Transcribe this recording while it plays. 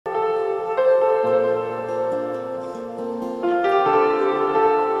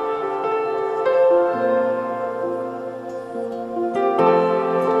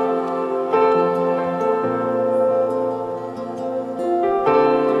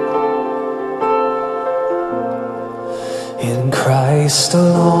Christ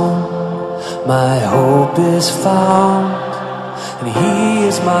alone, my hope is found, and He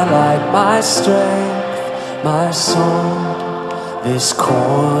is my light, my strength, my song. This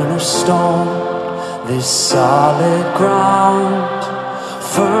cornerstone, this solid ground,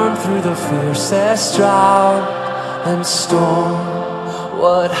 firm through the fiercest drought and storm.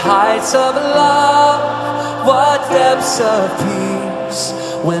 What heights of love, what depths of peace,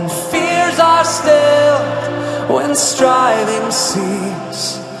 when fears are stilled, when striving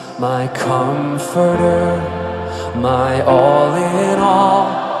cease. My comforter, my all in all,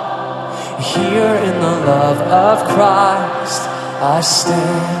 here in the love of Christ I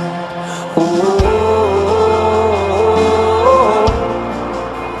stand. Oh,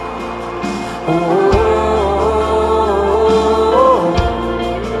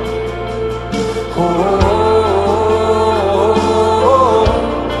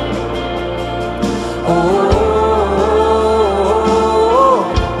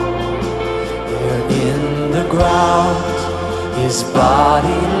 His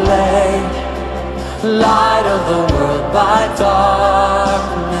body lay, light of the world by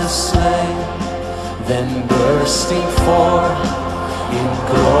darkness slain, then bursting forth in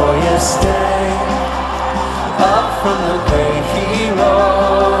glorious day, up from the grave He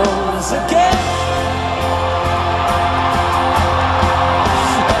rose again.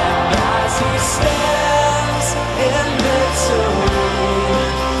 And as He stands in victory,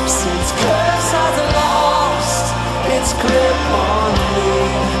 since curse has lost its grip on me,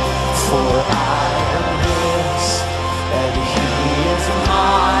 for I am His and He is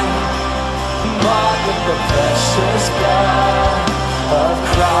mine, bought with the precious blood of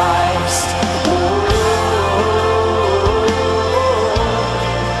Christ.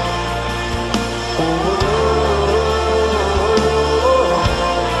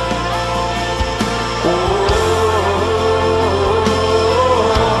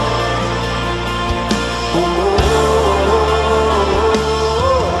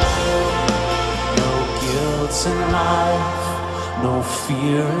 No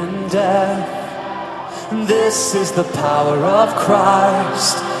fear in death. This is the power of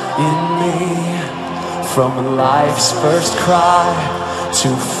Christ in me. From life's first cry to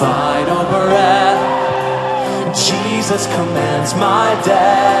final breath, Jesus commands my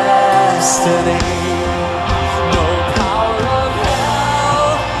destiny. No power of hell,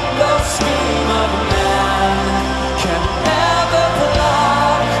 no scheme of man can ever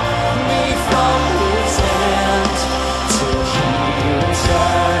block me from His hand, till He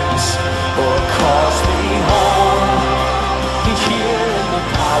returns or calls me home. Here in the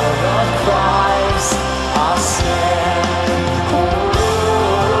power of Christ I'll stand.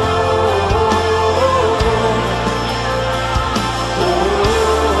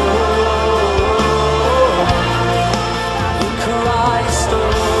 In Christ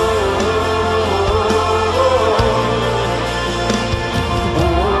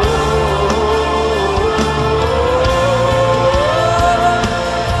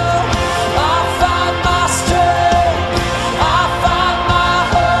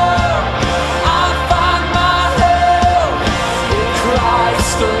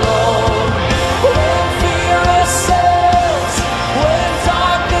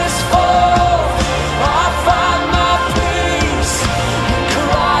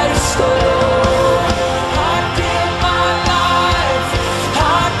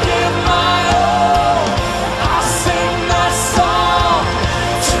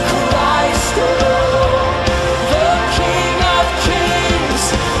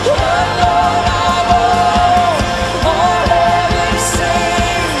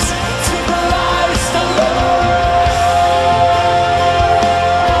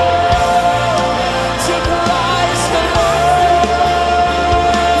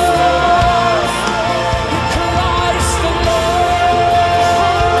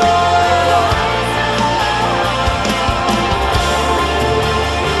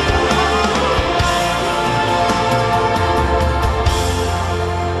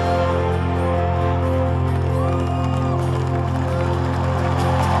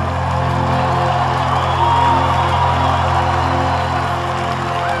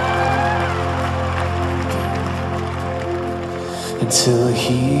until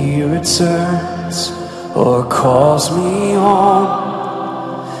He returns or calls me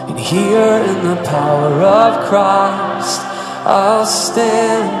home. And here in the power of Christ I'll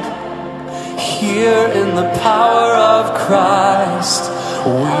stand. Here in the power of Christ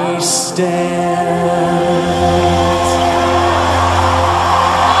we stand.